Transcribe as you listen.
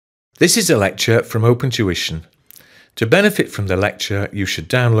This is a lecture from OpenTuition. To benefit from the lecture, you should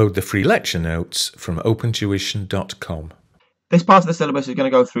download the free lecture notes from opentuition.com. This part of the syllabus is going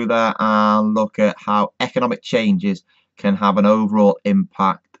to go through there and look at how economic changes can have an overall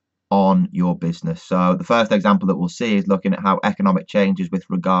impact on your business. So the first example that we'll see is looking at how economic changes with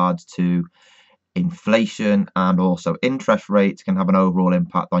regards to inflation and also interest rates can have an overall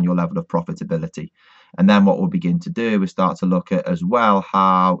impact on your level of profitability. And then what we'll begin to do is start to look at as well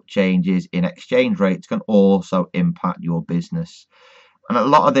how changes in exchange rates can also impact your business. And a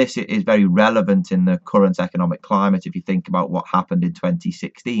lot of this is very relevant in the current economic climate if you think about what happened in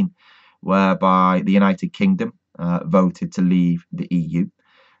 2016, whereby the United Kingdom voted to leave the EU.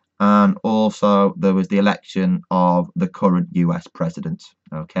 And also there was the election of the current US president.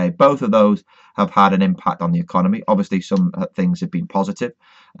 Okay, both of those have had an impact on the economy. Obviously, some things have been positive,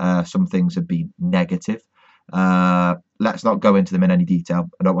 some things have been negative. Let's not go into them in any detail.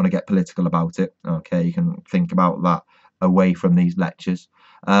 I don't want to get political about it. Okay, you can think about that away from these lectures.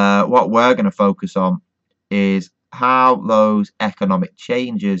 What we're going to focus on is how those economic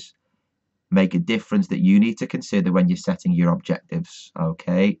changes make a difference that you need to consider when you're setting your objectives.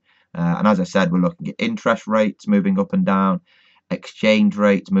 Okay, and as I said, we're looking at interest rates moving up and down, exchange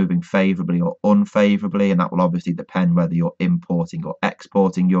rates moving favorably or unfavorably, and that will obviously depend whether you're importing or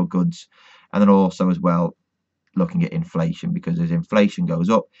exporting your goods. And then also as well looking at inflation, because as inflation goes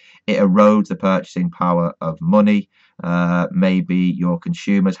up, it erodes the purchasing power of money. Maybe your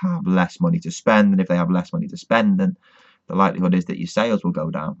consumers have less money to spend, and if they have less money to spend, then the likelihood is that your sales will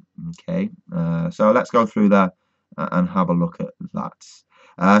go down. Okay, so let's go through there and have a look at that.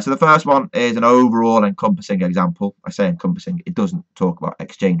 So the first one is an overall encompassing example. I say encompassing, it doesn't talk about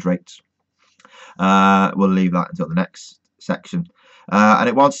exchange rates. We'll leave that until the next section. And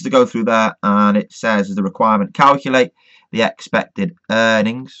it wants us to go through there, and it says as a requirement, calculate the expected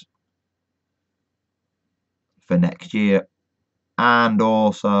earnings for next year and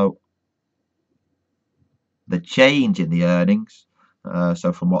also the change in the earnings,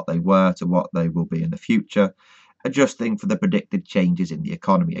 so from what they were to what they will be in the future, adjusting for the predicted changes in the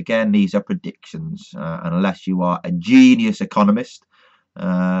economy. Again, these are predictions, and unless you are a genius economist,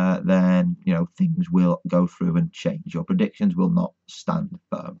 then things will go through and change. Your predictions will not stand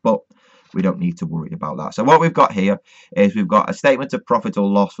firm, but we don't need to worry about that. So what we've got here is we've got a statement of profit or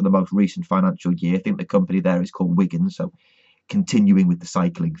loss for the most recent financial year. I think the company there is called Wiggins, so continuing with the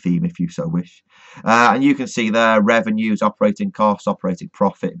cycling theme if you so wish. And you can see there revenues, operating costs, operating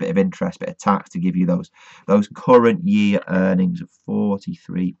profit, bit of interest, bit of tax to give you those current year earnings of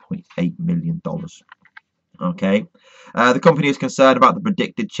 $43.8 million. Okay, the company is concerned about the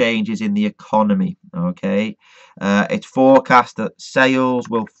predicted changes in the economy. Okay, it's forecast that sales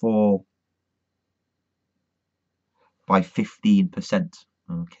will fall by 15%.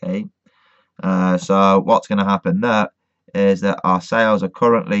 Okay, so what's going to happen there is that our sales are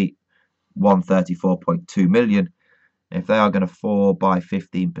currently 134.2 million. If they are going to fall by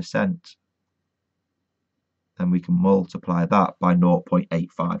 15%, then we can multiply that by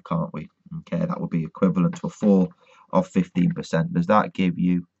 0.85, can't we? Okay, that would be equivalent to a fall of 15%. Does that give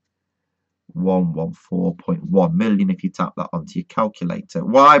you 114.1 million if you tap that onto your calculator?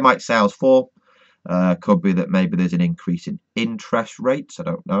 Why might sales fall? Could be that maybe there's an increase in interest rates. I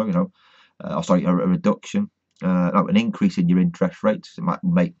don't know, a reduction. An increase in your interest rates. It might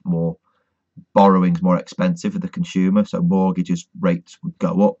make more borrowings more expensive for the consumer, so mortgages rates would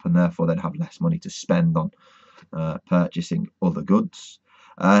go up, and therefore they'd have less money to spend on purchasing other goods.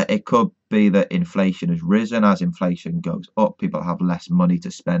 It could be that inflation has risen. As inflation goes up, people have less money to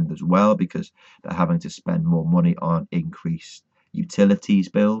spend as well because they're having to spend more money on increased utilities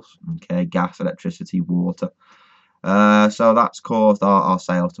bills, okay, gas, electricity, water. So that's caused our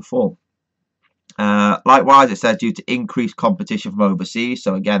sales to fall. Likewise, it says due to increased competition from overseas.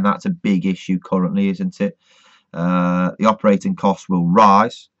 So again, that's a big issue currently, isn't it? The operating costs will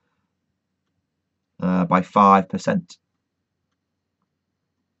rise by 5%.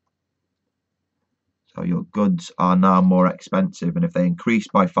 So your goods are now more expensive, and if they increase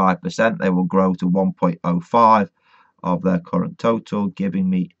by 5%, they will grow to 1.05 of their current total, giving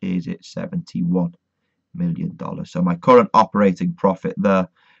me, is it $71 million. So my current operating profit there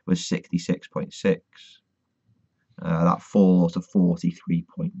was 66.6. That falls to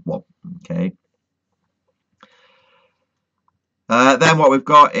 43.1. Okay. Then what we've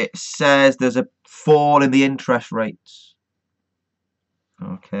got, it says there's a fall in the interest rates.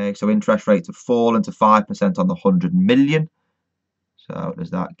 Okay, so interest rates have fallen to 5% on the 100 million. So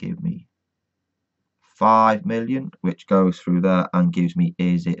does that give me 5 million, which goes through there and gives me,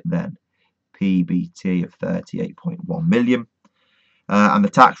 is it then, PBT of 38.1 million. and the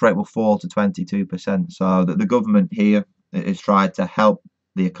tax rate will fall to 22%. So that the government here is tried to help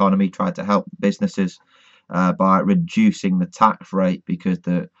the economy, tried to help businesses by reducing the tax rate, because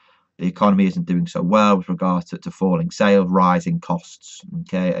the economy isn't doing so well with regards to falling sales, rising costs.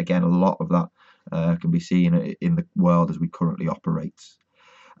 Okay, again, a lot of that can be seen in the world as we currently operate.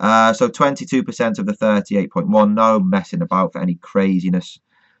 So 22% of the 38.1, no messing about for any craziness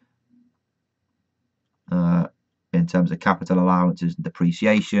in terms of capital allowances and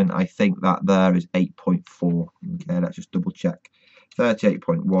depreciation. I think that there is 8.4. Okay, let's just double check.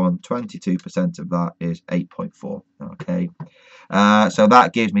 38.1, 22% of that is 8.4. Okay, so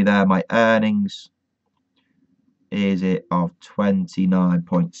that gives me there my earnings. Is it of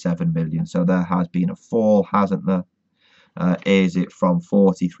 29.7 million? So there has been a fall, hasn't there? Is it from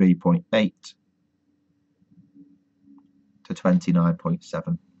 43.8 to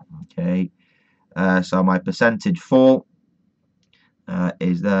 29.7? Okay, so my percentage fall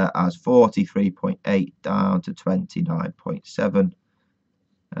is there as 43.8 down to 29.7.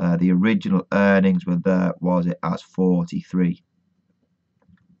 The original earnings were there, was it as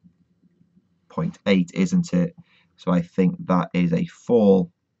 43.8, isn't it? So I think that is a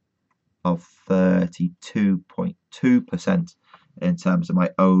fall of 32.2% in terms of my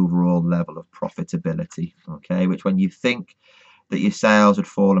overall level of profitability. Okay, which when you think that your sales had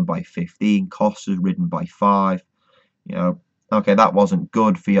fallen by 15, costs had risen by 5, you know, okay, that wasn't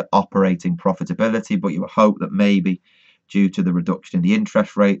good for your operating profitability, but you would hope that maybe due to the reduction in the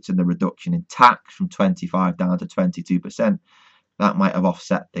interest rates and the reduction in tax from 25 down to 22%, that might have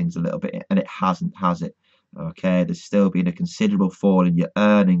offset things a little bit, and it hasn't, has it? Okay, there's still been a considerable fall in your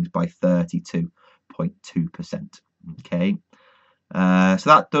earnings by 32.2%. Okay, so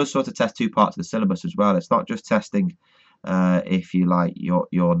that does sort of test two parts of the syllabus as well. It's not just testing, if you like, your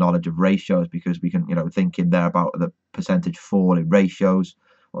knowledge of ratios, because we can, think in there about the percentage fall in ratios,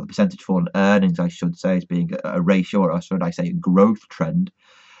 or the percentage fall in earnings, I should say, as being a ratio, or should I say a growth trend.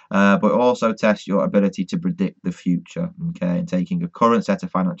 But also test your ability to predict the future, okay, and taking a current set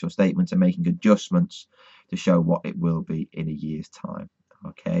of financial statements and making adjustments to show what it will be in a year's time.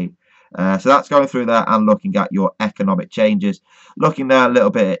 Okay, so that's going through there and looking at your economic changes, looking there a little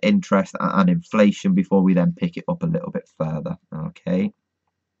bit at interest and inflation before we then pick it up a little bit further. Okay,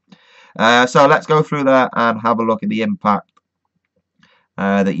 so let's go through there and have a look at the impact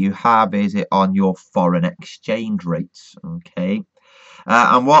that you have, is it on your foreign exchange rates. Okay,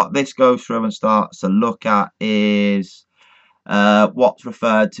 and what this goes through and starts to look at is what's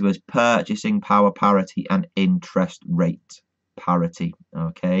referred to as purchasing power parity and interest rate parity.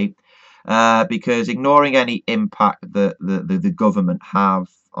 Okay, because ignoring any impact that the government have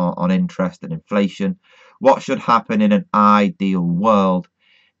on interest and inflation, what should happen in an ideal world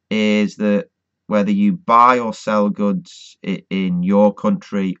is that whether you buy or sell goods in your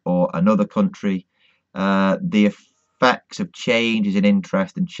country or another country, the effects of changes in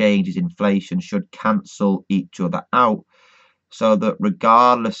interest and changes in inflation should cancel each other out, so that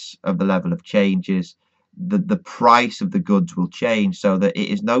regardless of the level of changes, the price of the goods will change, so that it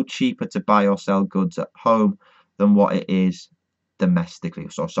is no cheaper to buy or sell goods at home than what it is domestically.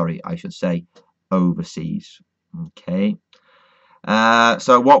 So sorry, I should say overseas. Okay,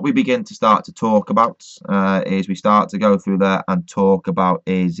 so what we begin to start to talk about is we start to go through there and talk about,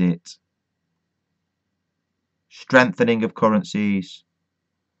 is it strengthening of currencies,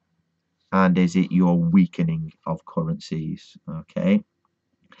 and is it your weakening of currencies? Okay,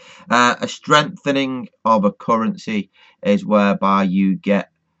 a strengthening of a currency is whereby you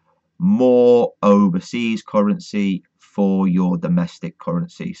get more overseas currency for your domestic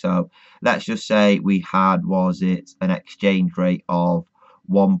currency. So let's just say we had, was it an exchange rate of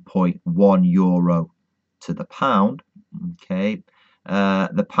 1.1 euro to the pound. Okay,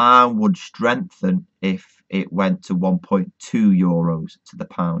 the pound would strengthen if it went to 1.2 euros to the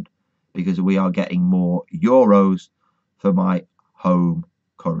pound, because we are getting more euros for my home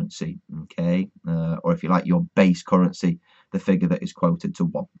currency. Okay, or if you like, your base currency, the figure that is quoted to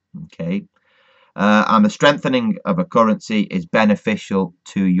 1. Okay, and the strengthening of a currency is beneficial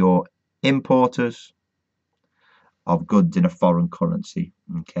to your importers of goods in a foreign currency.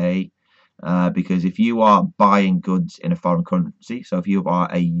 Okay, because if you are buying goods in a foreign currency, so if you are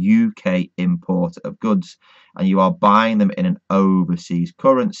a UK importer of goods and you are buying them in an overseas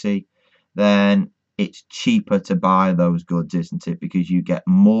currency, then it's cheaper to buy those goods, isn't it? Because you get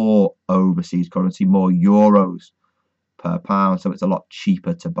more overseas currency, more euros per pound, so it's a lot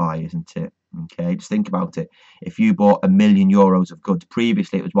cheaper to buy, isn't it? Okay, just think about it. If you bought €1 million of goods,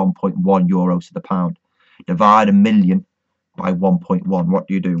 previously it was 1.1 euros to the pound. Divide 1 million by 1.1. What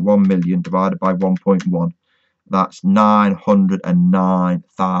do you do? 1 million divided by 1.1. that's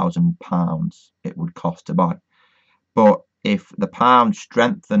 £909,000 it would cost to buy. But if the pound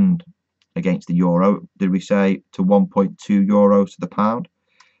strengthened against the euro, did we say to 1.2 euros to the pound?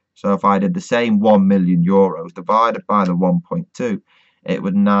 So if I did the same 1 million euros divided by the 1.2, it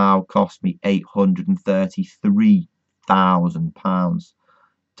would now cost me £833,000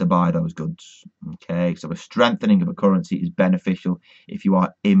 to buy those goods. Okay, so a strengthening of a currency is beneficial if you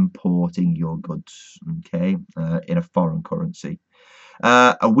are importing your goods, okay, in a foreign currency.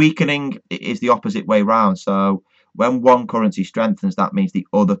 A weakening is the opposite way round. So when one currency strengthens, that means the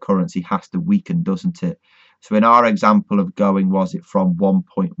other currency has to weaken, doesn't it? So in our example of going, was it from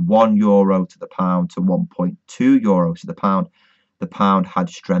 1.1 euro to the pound to 1.2 euros to the pound had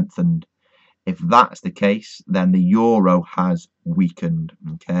strengthened. If that's the case, then the euro has weakened,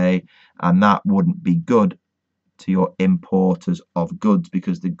 okay? And that wouldn't be good to your importers of goods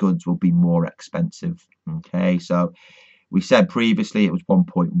because the goods will be more expensive, okay? So we said previously it was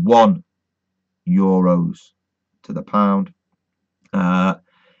 1.1 euros to the pound.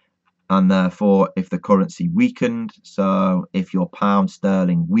 And therefore, if the currency weakened, so if your pound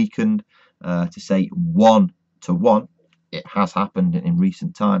sterling weakened to say 1 to 1, it has happened in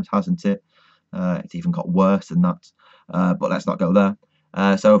recent times, hasn't it? It's even got worse than that, but let's not go there.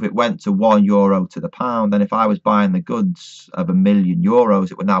 So if it went to 1 euro to the pound, then if I was buying the goods of €1 million,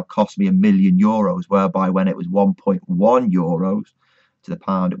 it would now cost me €1 million, whereby when it was 1.1 euros to the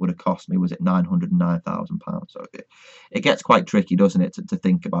pound, it would have cost me, was it £909,000? So it gets quite tricky, doesn't it, to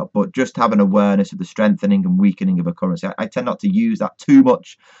think about. But just having awareness of the strengthening and weakening of a currency, I tend not to use that too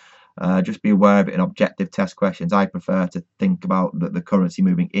much. Just be aware of it in objective test questions. I prefer to think about the currency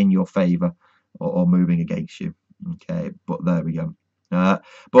moving in your favour or moving against you. Okay, but there we go.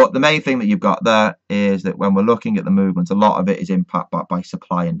 But the main thing that you've got there is that when we're looking at the movements, a lot of it is impacted by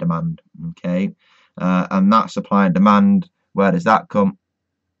supply and demand. Okay, and that supply and demand, where does that come?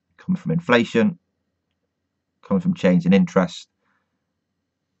 Comes from inflation, comes from change in interest,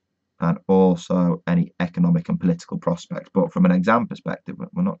 and also any economic and political prospects. But from an exam perspective,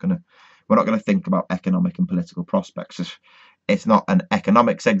 we're not going to think about economic and political prospects. It's not an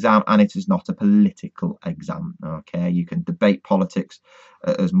economics exam, and it is not a political exam. Okay, you can debate politics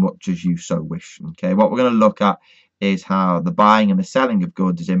as much as you so wish. Okay, what we're going to look at is how the buying and the selling of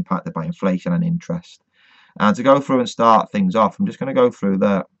goods is impacted by inflation and interest. And to go through and start things off, I'm just going to go through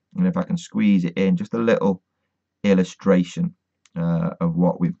there, and if I can squeeze it in, just a little illustration of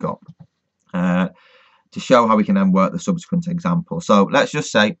what we've got to show how we can then work the subsequent example. So let's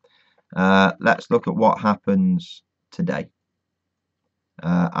just say, let's look at what happens today.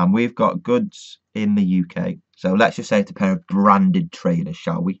 And we've got goods in the UK. So let's just say it's a pair of branded trainers,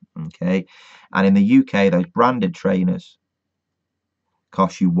 shall we? Okay. And in the UK, those branded trainers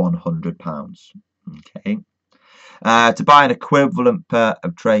cost you £100. Okay. To buy an equivalent pair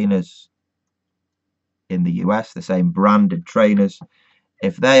of trainers in the US, the same branded trainers,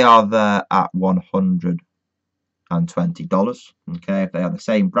 if they are there at $120, okay, if they are the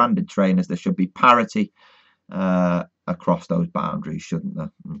same branded trainers, there should be parity across those boundaries, shouldn't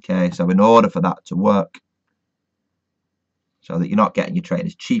there? Okay, so in order for that to work, so that you're not getting your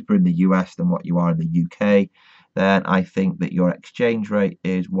trainers cheaper in the US than what you are in the UK, then I think that your exchange rate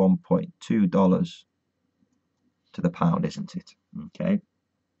is $1.2 to the pound, isn't it? Okay,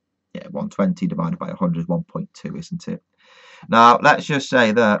 yeah, 120 divided by 100 is 1.2, isn't it? Now let's just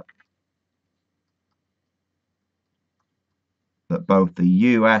say that both the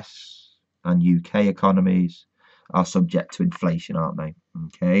US and UK economies are subject to inflation, aren't they?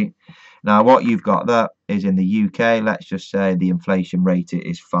 Okay, now what you've got there is in the UK, let's just say the inflation rate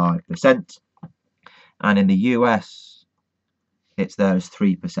is 5%, and in the US it's there as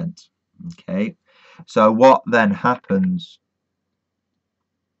 3%. Okay, so what then happens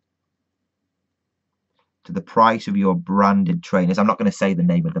to the price of your branded trainers? I'm not going to say the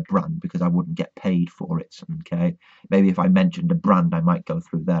name of the brand because I wouldn't get paid for it. Okay, maybe if I mentioned a brand, I might go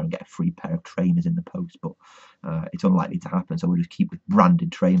through there and get a free pair of trainers in the post, but it's unlikely to happen, so we'll just keep with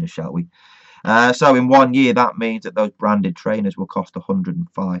branded trainers, shall we? So in 1 year, that means that those branded trainers will cost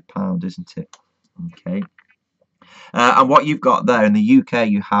 £105, isn't it? Okay, and what you've got there in the UK,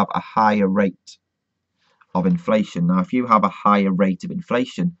 you have a higher rate of inflation. Now, if you have a higher rate of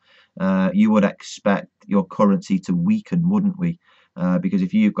inflation, you would expect your currency to weaken, wouldn't we? Because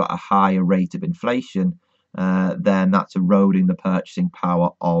if you've got a higher rate of inflation, then that's eroding the purchasing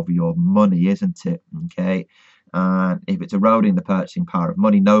power of your money, isn't it? Okay, and if it's eroding the purchasing power of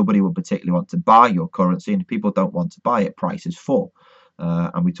money, nobody will particularly want to buy your currency, and if people don't want to buy it, prices fall.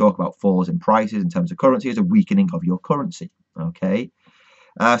 And we talk about falls in prices in terms of currency as a weakening of your currency. Okay,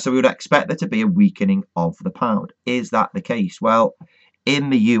 So we would expect there to be a weakening of the pound. Is that the case? Well, in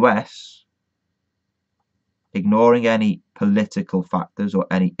the US, ignoring any political factors or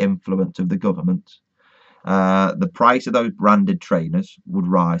any influence of the government, the price of those branded trainers would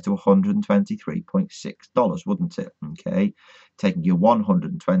rise to $123.6, wouldn't it? Okay, taking your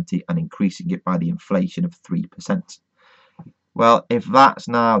 120 and increasing it by the inflation of 3%. Well, if that's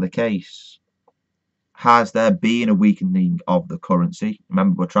now the case, has there been a weakening of the currency?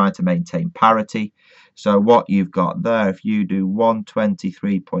 Remember, we're trying to maintain parity. So what you've got there, if you do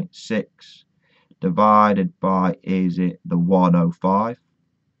 123.6 divided by, is it the 105?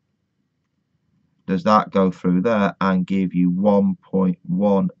 Does that go through there and give you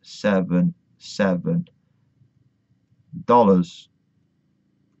 $1.177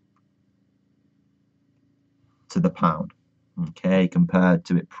 to the pound? Okay, compared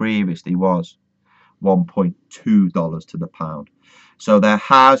to it previously was $1.2 to the pound. So there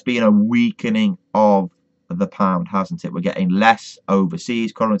has been a weakening of the pound, hasn't it? We're getting less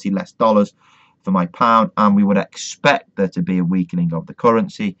overseas currency, less dollars for my pound, and we would expect there to be a weakening of the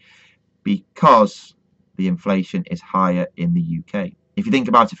currency because the inflation is higher in the UK. If you think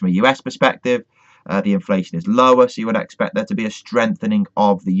about it from a US perspective, the inflation is lower, so you would expect there to be a strengthening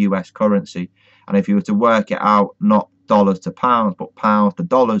of the US currency. And if you were to work it out, not dollars to pounds, but pounds to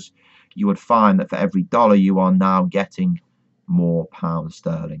dollars, you would find that for every dollar you are now getting more pound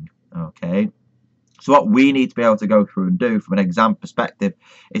sterling. Okay, so what we need to be able to go through and do from an exam perspective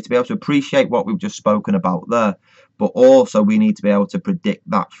is to be able to appreciate what we've just spoken about there, but also we need to be able to predict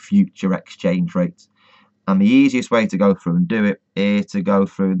that future exchange rate. And the easiest way to go through and do it is to go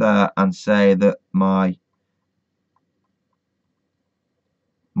through there and say that my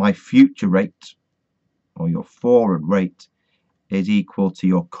future rate, or your forward rate, is equal to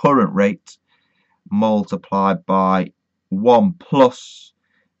your current rate multiplied by 1 plus,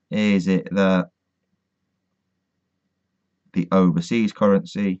 is it the overseas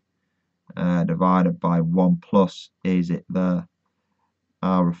currency, divided by 1 plus, is it the,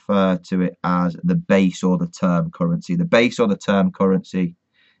 I'll refer to it as the base or the term currency. The base or the term currency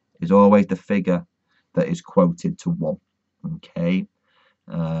is always the figure that is quoted to 1. Okay,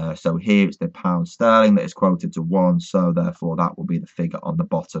 so here it's the pound sterling that is quoted to 1, so therefore that will be the figure on the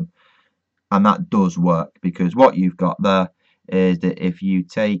bottom. And that does work, because what you've got there is that if you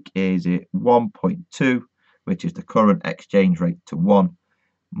take, is it 1.2, which is the current exchange rate to 1,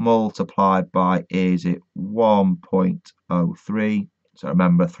 multiplied by, is it 1.03, so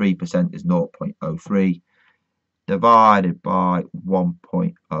remember 3% is 0.03, divided by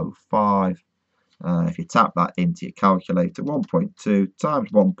 1.05. If you tap that into your calculator, 1.2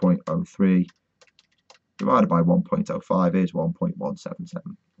 times 1.03 divided by 1.05 is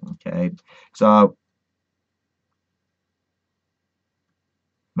 1.177. Okay, so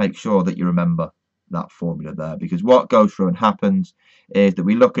make sure that you remember that formula there, because what goes through and happens is that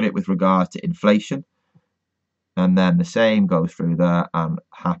we look at it with regards to inflation, and then the same goes through there and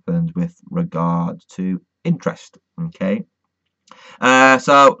happens with regards to interest. Okay,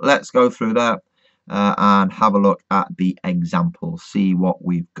 so let's go through that and have a look at the example, see what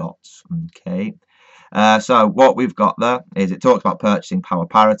we've got. Okay, so what we've got there is it talks about purchasing power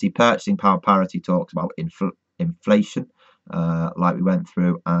parity. Purchasing power parity talks about inflation, like we went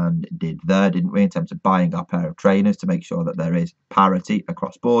through and did there, didn't we, in terms of buying our pair of trainers to make sure that there is parity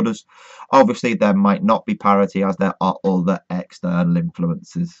across borders. Obviously, there might not be parity as there are other external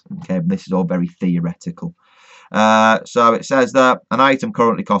influences. Okay, this is all very theoretical. So it says that an item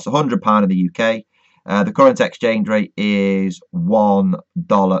currently costs £100 in the UK. The current exchange rate is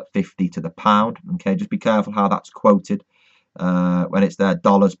 $1.50 to the pound. Okay, just be careful how that's quoted when it's there,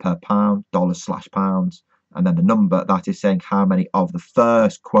 dollars per pound, dollars / pounds, and then the number that is saying how many of the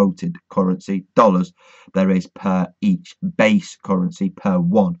first quoted currency, dollars, there is per each base currency per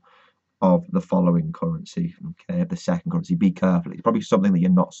one of the following currency. Okay, of the second currency. Be careful. It's probably something that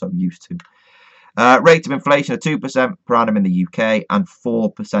you're not so used to. Rate of inflation of 2% per annum in the UK and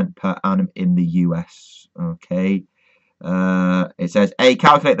 4% per annum in the US. Okay. It says, A,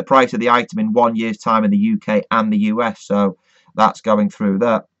 calculate the price of the item in 1 year's time in the UK and the US. So that's going through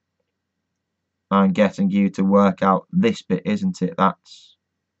that and getting you to work out this bit, isn't it? That's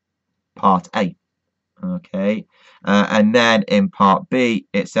part A. Okay. And then in part B,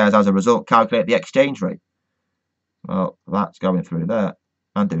 it says, as a result, calculate the exchange rate. Well, that's going through there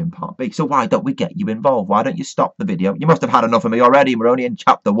and doing part B. So why don't we get you involved? Why don't you stop the video? You must have had enough of me already. We're only in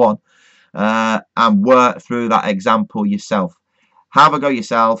chapter 1. And work through that example yourself. Have a go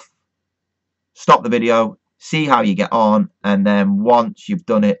yourself. Stop the video. See how you get on. And then once you've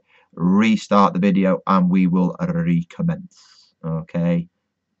done it, restart the video and we will recommence. Okay.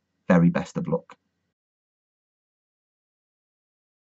 very best of luck.